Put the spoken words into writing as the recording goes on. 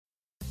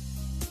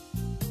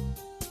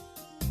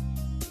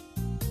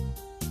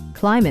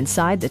Climb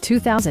inside the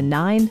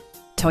 2009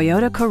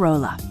 Toyota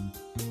Corolla.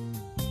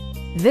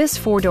 This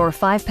four-door,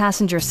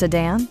 five-passenger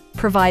sedan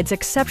provides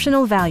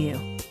exceptional value.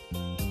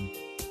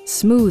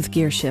 Smooth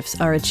gear shifts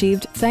are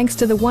achieved thanks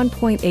to the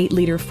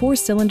 1.8-liter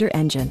four-cylinder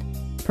engine,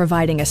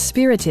 providing a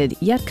spirited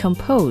yet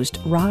composed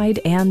ride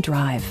and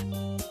drive.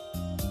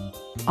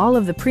 All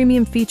of the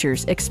premium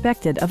features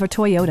expected of a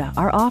Toyota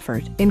are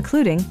offered,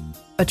 including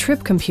a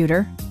trip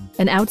computer,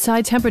 an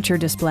outside temperature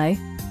display,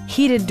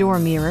 heated door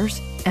mirrors,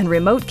 and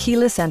remote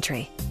keyless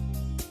entry.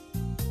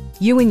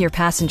 You and your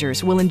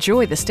passengers will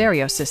enjoy the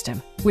stereo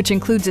system, which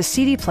includes a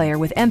CD player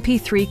with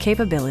MP3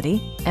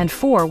 capability and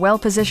 4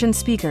 well-positioned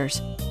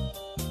speakers.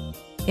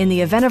 In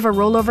the event of a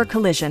rollover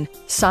collision,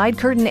 side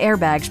curtain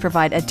airbags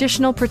provide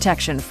additional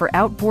protection for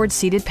outboard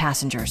seated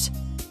passengers.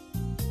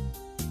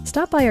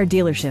 Stop by our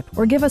dealership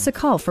or give us a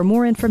call for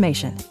more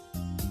information.